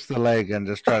still sweeps the leg and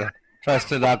just tries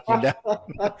to knock you down.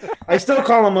 I still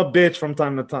call him a bitch from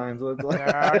time to time. So it's like...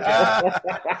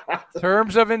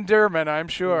 Terms of endearment, I'm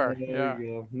sure. Yeah.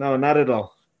 No, not at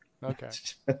all. Okay.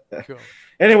 Cool.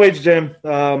 Anyways, Jim.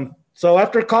 So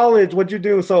after college, what'd you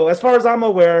do? So as far as I'm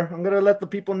aware, I'm gonna let the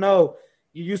people know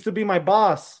you used to be my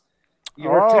boss. You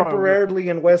were temporarily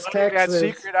in West Texas. That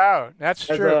secret out. That's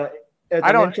true.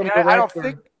 I don't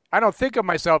think of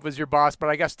myself as your boss, but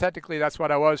I guess technically that's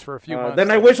what I was for a few months. Then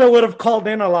I wish I would have called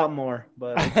in a lot more,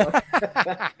 but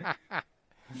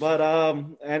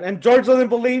and George doesn't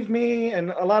believe me,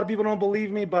 and a lot of people don't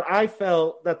believe me, but I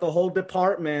felt that the whole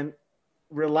department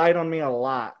relied on me a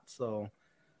lot, so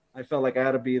I felt like I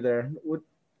had to be there.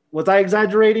 Was I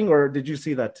exaggerating, or did you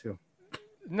see that too?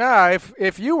 No,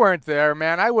 if you weren't there,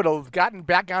 man, I would have gotten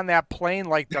back on that plane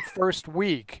like the first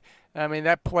week. I mean,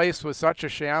 that place was such a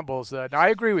shambles. I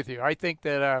agree with you. I think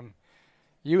that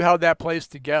you held that place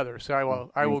together, so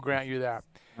I will grant you that.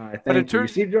 Thank you.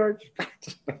 See, George?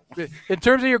 In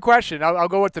terms of your question, I'll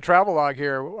go with the travelogue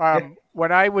here.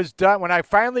 When I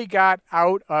finally got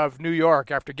out of New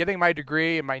York after getting my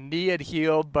degree and my knee had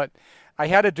healed, but I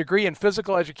had a degree in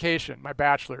physical education, my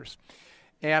bachelor's,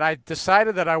 and I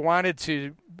decided that I wanted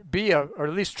to be or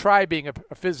at least try being a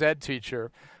phys ed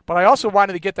teacher. But I also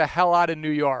wanted to get the hell out of New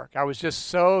York. I was just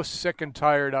so sick and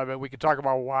tired of it. We could talk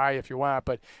about why if you want,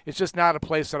 but it's just not a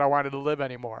place that I wanted to live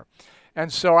anymore.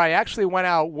 And so I actually went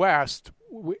out west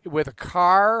with a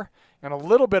car and a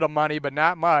little bit of money, but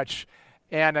not much,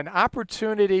 and an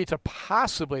opportunity to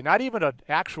possibly, not even an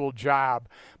actual job,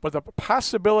 but the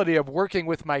possibility of working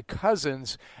with my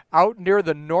cousins out near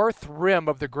the north rim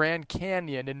of the Grand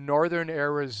Canyon in northern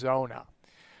Arizona.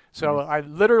 So I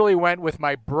literally went with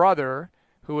my brother,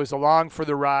 who was along for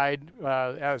the ride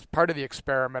as part of the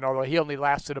experiment, although he only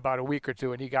lasted about a week or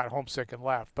two and he got homesick and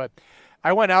left. But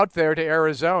I went out there to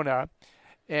Arizona,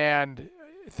 and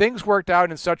things worked out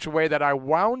in such a way that I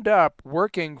wound up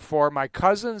working for my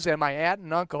cousins and my aunt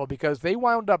and uncle because they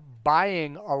wound up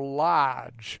buying a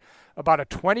lodge, about a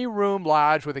 20-room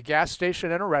lodge with a gas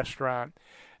station and a restaurant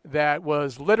that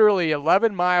was literally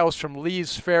 11 miles from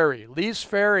Lee's Ferry. Lee's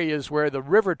Ferry is where the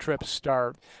river trips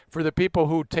start for the people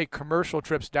who take commercial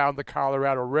trips down the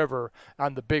Colorado River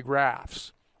on the big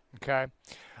rafts. Okay,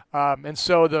 and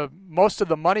so most of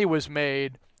the money was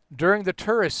made during the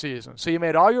tourist season. So you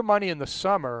made all your money in the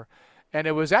summer, and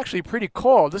it was actually pretty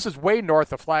cold. This is way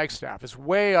north of Flagstaff. It's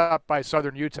way up by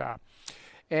southern Utah.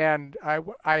 And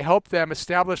I helped them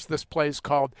establish this place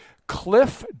called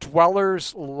Cliff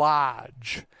Dwellers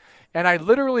Lodge. And I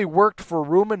literally worked for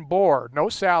room and board, no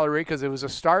salary because it was a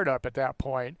startup at that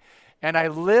point. And I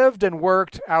lived and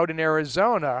worked out in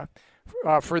Arizona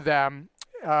for them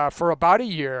for about a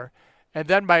year. And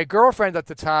then my girlfriend at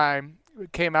the time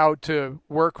came out to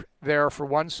work there for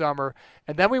one summer,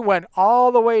 and then we went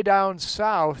all the way down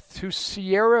south to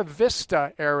Sierra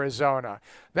Vista, Arizona.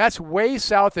 That's way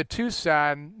south of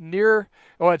Tucson,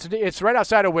 it's right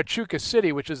outside of Huachuca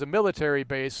City, which is a military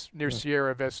base near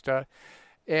Sierra Vista,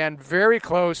 and very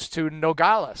close to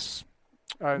Nogales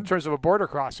in terms of a border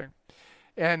crossing.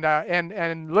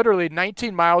 And literally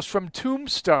 19 miles from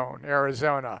Tombstone,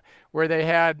 Arizona, where they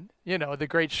had, the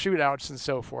great shootouts and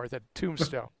so forth at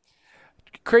Tombstone.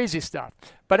 Crazy stuff.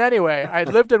 But anyway, I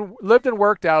lived and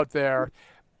worked out there,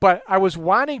 but I was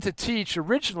wanting to teach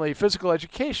originally physical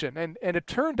education, and it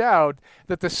turned out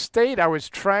that the state I was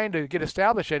trying to get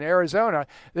established in, Arizona,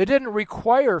 they didn't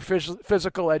require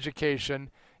physical education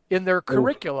in their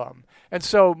curriculum. And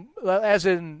so, as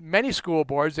in many school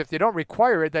boards, if they don't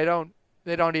require it, they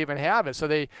don't even have it. So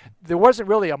there wasn't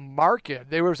really a market.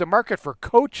 There was a market for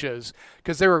coaches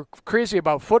because they were crazy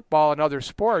about football and other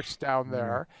sports down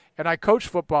there. And I coached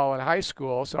football in high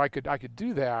school, so I could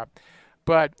do that.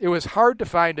 But it was hard to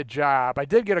find a job. I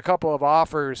did get a couple of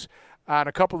offers on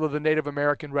a couple of the Native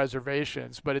American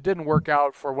reservations, but it didn't work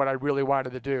out for what I really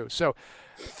wanted to do. So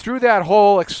through that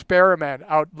whole experiment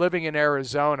out living in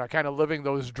Arizona, kind of living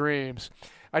those dreams,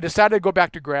 I decided to go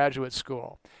back to graduate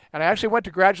school. And I actually went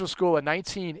to graduate school in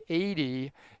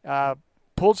 1980,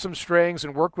 pulled some strings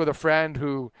and worked with a friend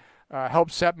who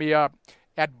helped set me up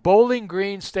at Bowling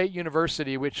Green State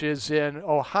University, which is in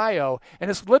Ohio,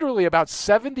 and it's literally about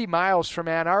 70 miles from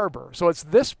Ann Arbor. So it's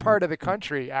this part of the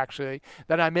country, actually,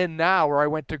 that I'm in now where I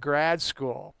went to grad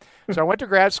school. So I went to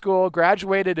grad school,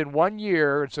 graduated in 1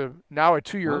 year. It's now a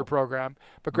 2-year program,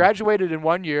 but graduated in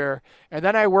 1 year. And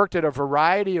then I worked at a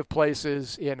variety of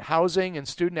places in housing and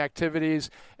student activities.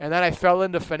 And then I fell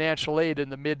into financial aid in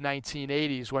the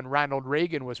mid-1980s when Ronald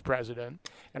Reagan was president.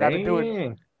 And I've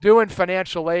been doing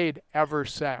financial aid ever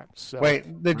since. So.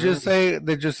 Wait, did you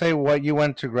say what you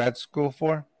went to grad school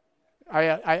for?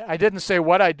 I didn't say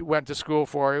what I went to school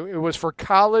for. It was for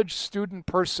college student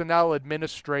personnel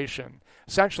administration,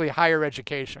 essentially higher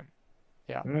education.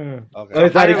 Yeah. Okay. So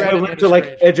is that equivalent to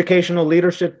like educational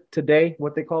leadership today,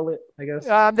 what they call it, I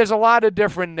guess? There's a lot of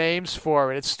different names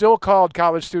for it. It's still called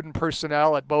college student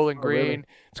personnel at Bowling Green. Really?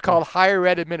 It's called higher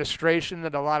ed administration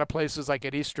at a lot of places like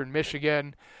at Eastern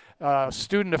Michigan.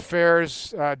 Student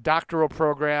affairs doctoral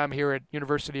program here at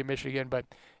University of Michigan, but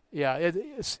yeah,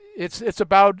 it's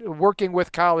about working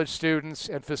with college students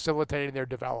and facilitating their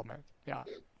development. Yeah,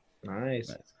 nice.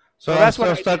 So I'm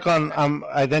still stuck on.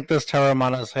 I think this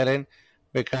Terramana is hitting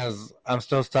because I'm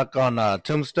still stuck on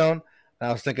Tombstone. And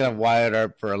I was thinking of Wyatt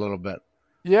Earp for a little bit.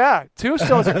 Yeah,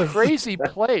 Tombstone's a crazy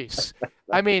place.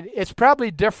 I mean, it's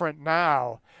probably different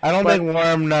now. I don't think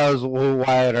Worm knows who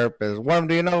Wyatt Earp is. Worm,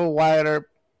 do you know who Wyatt Earp?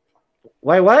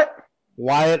 Wait, what?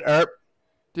 Wyatt Earp.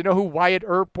 Do you know who Wyatt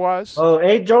Earp was? Oh,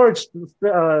 hey, George, stay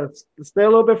a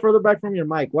little bit further back from your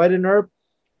mic. Wyatt Earp,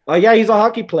 Oh yeah, he's a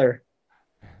hockey player.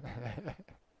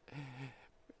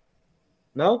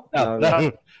 No?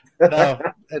 No.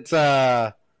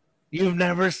 It's you've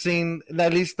never seen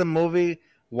at least the movie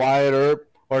Wyatt Earp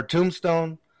or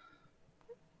Tombstone.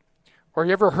 Or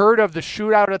you ever heard of the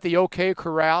shootout at the OK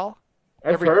Corral?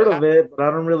 I've heard of it, but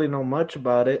I don't really know much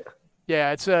about it.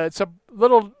 Yeah, it's a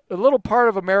little part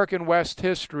of American West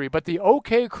history, but the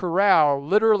OK Corral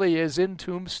literally is in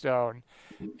Tombstone,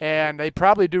 and they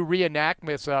probably do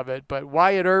reenactments of it. But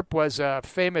Wyatt Earp was a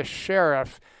famous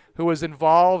sheriff who was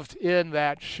involved in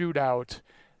that shootout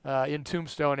in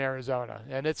Tombstone, Arizona,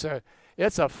 and it's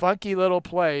a funky little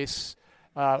place,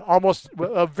 almost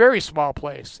a very small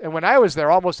place. And when I was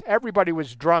there, almost everybody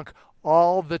was drunk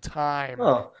all the time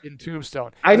in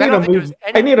Tombstone. I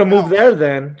need to move there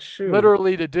then. Shoot.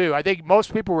 Literally to do. I think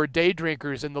most people were day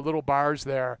drinkers in the little bars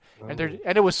there, and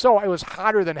it was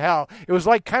hotter than hell. It was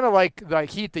kind of like the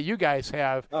heat that you guys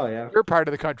have. Oh yeah, your part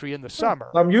of the country in the summer.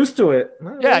 I'm used to it.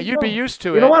 Yeah, you'd be used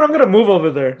to it. You know what? I'm gonna move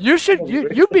over there.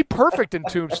 You'd be perfect in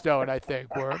Tombstone. I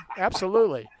think. Worm.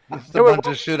 Absolutely. It's a bunch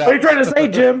of shootouts. What are you trying to say,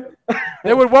 Jim?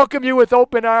 They would welcome you with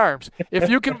open arms. If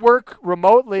you can work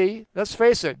remotely, let's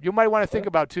face it, you might want to think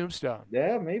about Tombstone.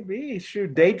 Yeah, maybe.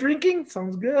 Shoot, day drinking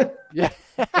sounds good. Yeah.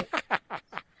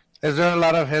 Is there a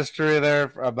lot of history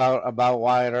there about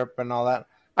Wyatt Earp and all that?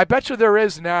 I bet you there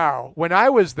is now. When I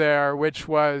was there, which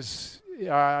was,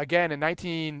 again, in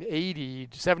 1980,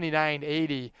 79,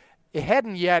 80, it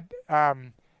hadn't yet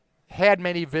had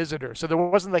many visitors. So there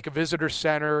wasn't like a visitor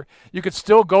center. You could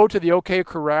still go to the OK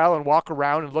Corral and walk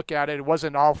around and look at it. It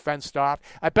wasn't all fenced off.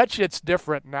 I bet you it's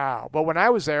different now. But when I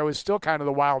was there, it was still kind of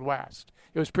the Wild West.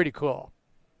 It was pretty cool.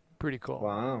 Pretty cool.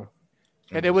 Wow.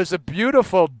 And it was a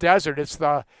beautiful desert. It's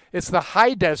the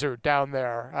high desert down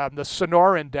there, the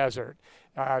Sonoran Desert,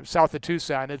 south of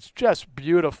Tucson. It's just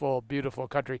beautiful, beautiful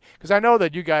country. Because I know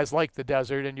that you guys like the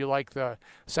desert and you like the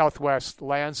Southwest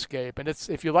landscape. And it's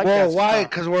if you like that. Well, why?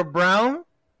 Because we're brown.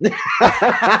 Right.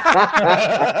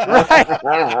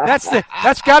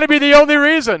 That's got to be the only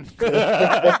reason.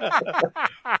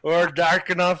 We're dark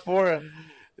enough for it.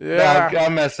 Yeah. No,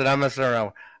 I'm messing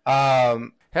around.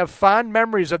 Have fond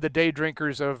memories of the day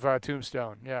drinkers of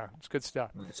Tombstone. Yeah, it's good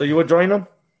stuff. So you would join them?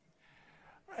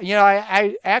 You know,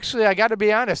 I actually got to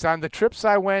be honest. On the trips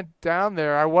I went down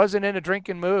there, I wasn't in a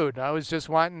drinking mood. I was just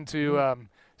wanting to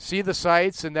see the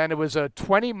sights, and then it was a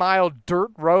 20-mile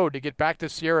dirt road to get back to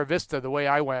Sierra Vista the way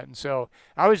I went. And so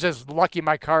I was just lucky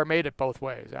my car made it both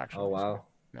ways, actually. Oh, wow.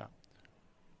 So,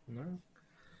 yeah.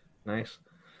 Nice.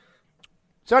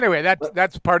 So anyway,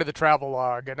 that's part of the travel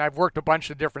log, and I've worked a bunch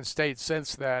of different states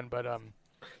since then. But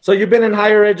so you've been in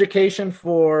higher education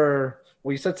for,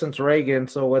 well, you said since Reagan,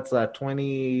 so what's that,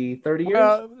 20, 30 years?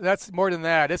 Well, that's more than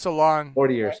that. It's a long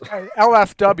 40 years.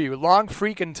 LFW, long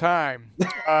freaking time.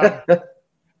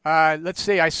 Let's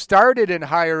see. I started in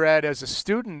higher ed as a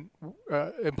student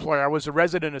employer. I was a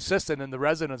resident assistant in the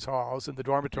residence halls in the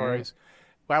dormitories.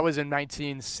 Mm-hmm. That was in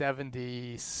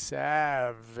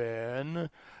 1977.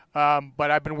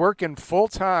 But I've been working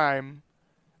full-time.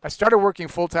 I started working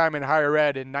full-time in higher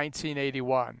ed in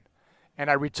 1981, and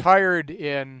I retired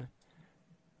in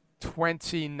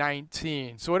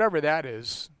 2019. So whatever that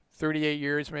is, 38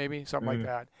 years maybe, something like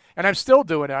that. And I'm still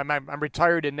doing it. I'm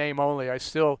retired in name only. I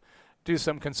still do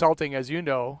some consulting, as you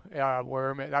know,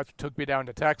 where that took me down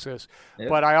to Texas. Yep.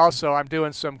 But I'm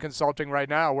doing some consulting right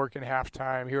now, working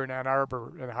half-time here in Ann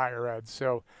Arbor in higher ed.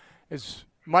 So as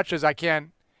much as I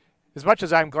can, as much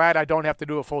as I'm glad I don't have to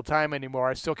do it full-time anymore,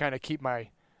 I still kind of keep my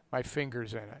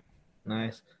fingers in it.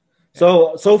 Nice.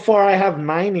 So far I have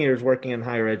 9 years working in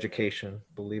higher education,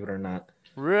 believe it or not.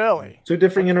 Really? 2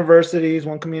 different universities,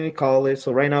 1 community college.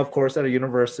 So right now, of course, at a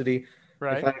university.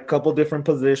 Right. I've had a couple different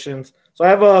positions. So I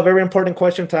have a very important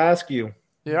question to ask you.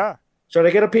 Yeah. Should I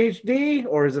get a PhD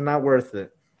or is it not worth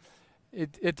it?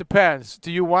 It depends.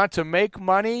 Do you want to make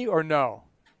money or no?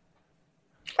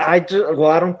 I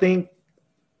don't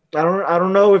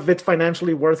know if it's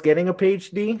financially worth getting a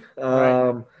PhD.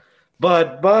 Right.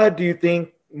 But do you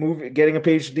think getting a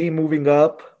PhD, moving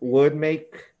up would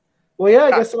make? Well, yeah,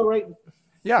 I guess so, right?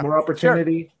 Yeah, more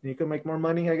opportunity. Sure. You can make more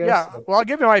money, I guess. Yeah. Well, I'll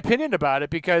give you my opinion about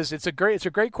it because it's a great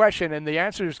question, and the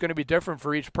answer is going to be different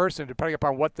for each person depending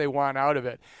upon what they want out of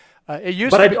it.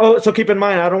 So keep in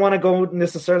mind, I don't want to go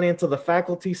necessarily into the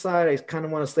faculty side. I kind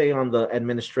of want to stay on the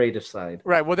administrative side.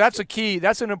 Right. Well, that's a key.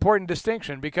 That's an important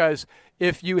distinction because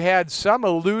if you had some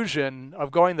illusion of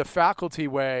going the faculty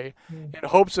way in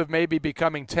hopes of maybe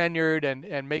becoming tenured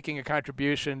and making a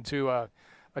contribution to a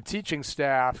teaching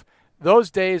staff, those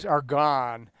days are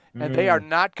gone and they are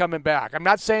not coming back. I'm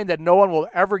not saying that no one will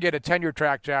ever get a tenure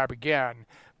track job again,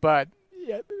 but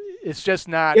it's just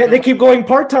not. Yeah, they keep going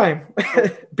part-time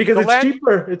because it's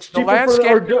cheaper. It's cheaper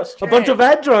for a bunch of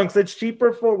adjuncts. It's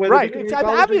cheaper for whether right.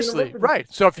 Obviously, right.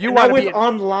 So if you want to be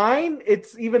online,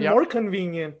 it's even more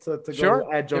convenient to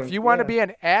go adjunct. If you want to be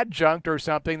an adjunct or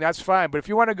something, that's fine. But if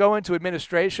you want to go into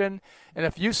administration, and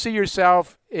if you see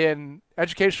yourself in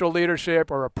educational leadership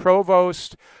or a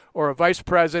provost or a vice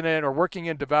president or working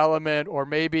in development or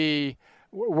maybe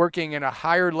working in a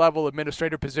higher level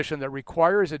administrative position that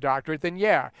requires a doctorate, then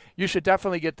you should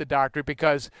definitely get the doctorate,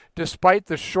 because despite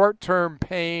the short-term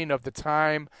pain of the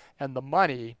time and the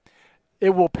money,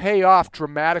 it will pay off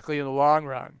dramatically in the long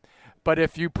run. But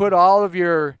if you put all of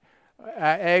your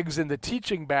eggs in the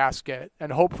teaching basket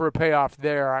and hope for a payoff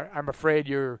there, I'm afraid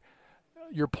your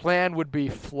plan would be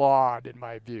flawed in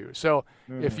my view. So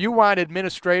if you want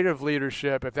administrative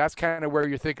leadership, if that's kind of where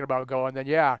you're thinking about going,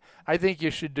 then I think you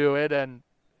should do it, and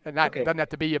not doesn't have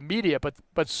to be immediate,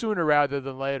 but sooner rather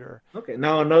than later. Okay.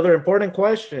 Now another important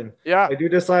question. Yeah. I do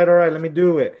decide, all right, let me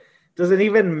do it. Does it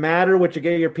even matter what you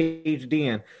get your PhD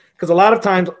in? Because a lot of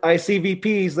times I see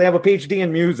VPs, they have a PhD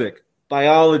in music,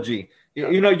 biology.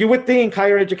 You know, you would think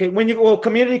higher education,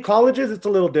 community colleges, it's a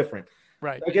little different.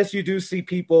 Right. I guess you do see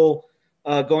people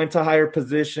go into higher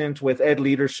positions with ed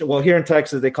leadership. Well, here in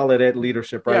Texas, they call it ed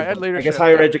leadership, right? Yeah, ed leadership. I guess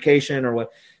higher education or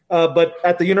what. But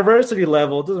at the university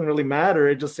level, it doesn't really matter.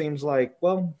 It just seems like,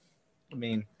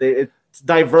 it's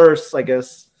diverse, I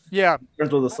guess. Yeah. In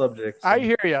terms of the subject. So. I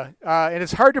hear you. And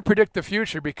it's hard to predict the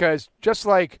future, because just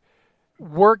like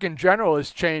work in general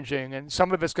is changing, and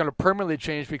some of it's going to permanently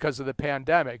change because of the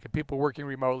pandemic and people working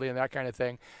remotely and that kind of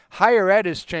thing, higher ed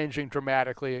is changing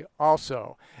dramatically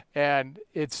also. And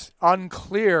it's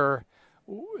unclear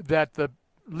that the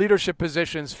leadership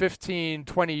positions 10,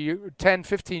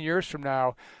 15 years from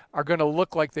now are going to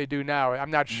look like they do now.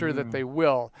 I'm not sure that they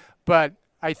will, but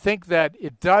I think that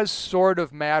it does sort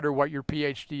of matter what your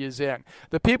PhD is in.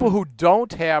 The people who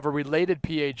don't have a related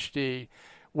PhD,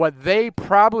 what they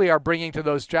probably are bringing to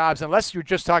those jobs, unless you're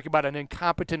just talking about an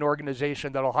incompetent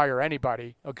organization that'll hire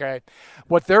anybody, okay,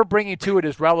 what they're bringing to it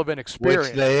is relevant experience.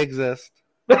 Which they exist.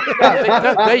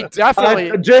 They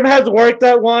definitely. Jim has worked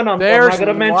that one. I'm not going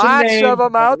to mention names. Lots of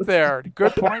them out there.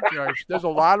 Good point, George. There's a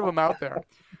lot of them out there.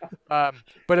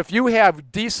 But if you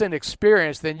have decent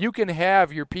experience, then you can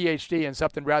have your PhD in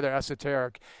something rather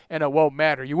esoteric, and it won't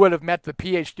matter. You would have met the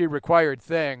PhD required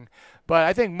thing. But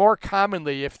I think more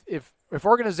commonly, if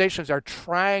organizations are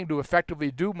trying to effectively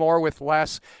do more with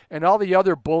less, and all the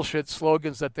other bullshit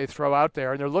slogans that they throw out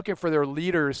there, and they're looking for their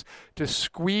leaders to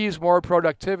squeeze more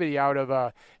productivity out of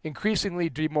a increasingly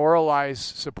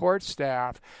demoralized support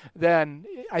staff, then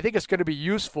I think it's going to be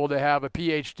useful to have a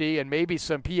PhD and maybe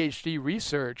some PhD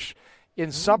research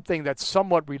in something that's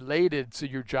somewhat related to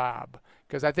your job.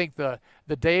 Because I think the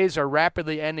days are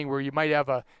rapidly ending where you might have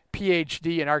a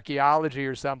PhD in archaeology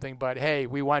or something, but hey,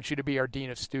 we want you to be our dean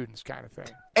of students kind of thing.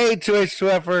 Hey,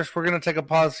 2H2Fers, we're going to take a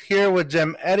pause here with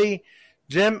Jim Eddy.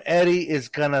 Jim Eddy is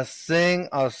going to sing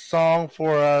a song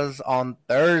for us on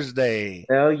Thursday.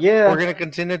 Hell yeah. We're going to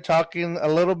continue talking a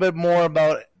little bit more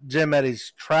about Jim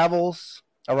Eddy's travels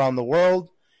around the world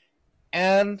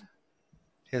and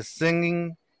his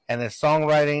singing and his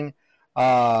songwriting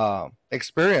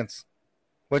experience,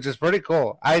 which is pretty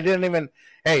cool.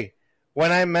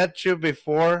 When I met you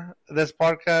before this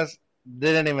podcast,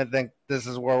 didn't even think this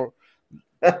is where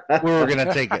we were going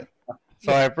to take it.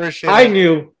 So I appreciate it. I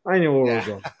knew where we were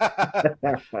going.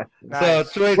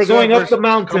 Nice. So we're going up the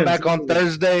mountain. Come back on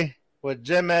Thursday with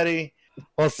Jim Eddy.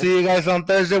 We'll see you guys on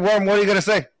Thursday. Worm, what are you going to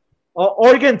say?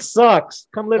 Oregon sucks.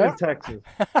 Come live in Texas.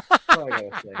 That's all I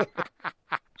got to say.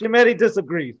 Jim Eddy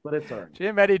disagrees, but it's all right.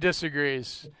 Jim Eddy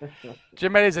disagrees.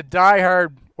 Jim Eddy's a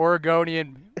diehard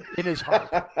Oregonian in his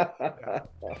heart.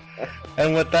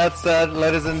 And with that said,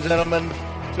 ladies and gentlemen,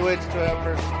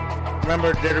 2H2Fers,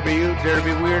 remember, dare to be you, dare to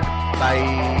be weird.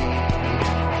 Bye.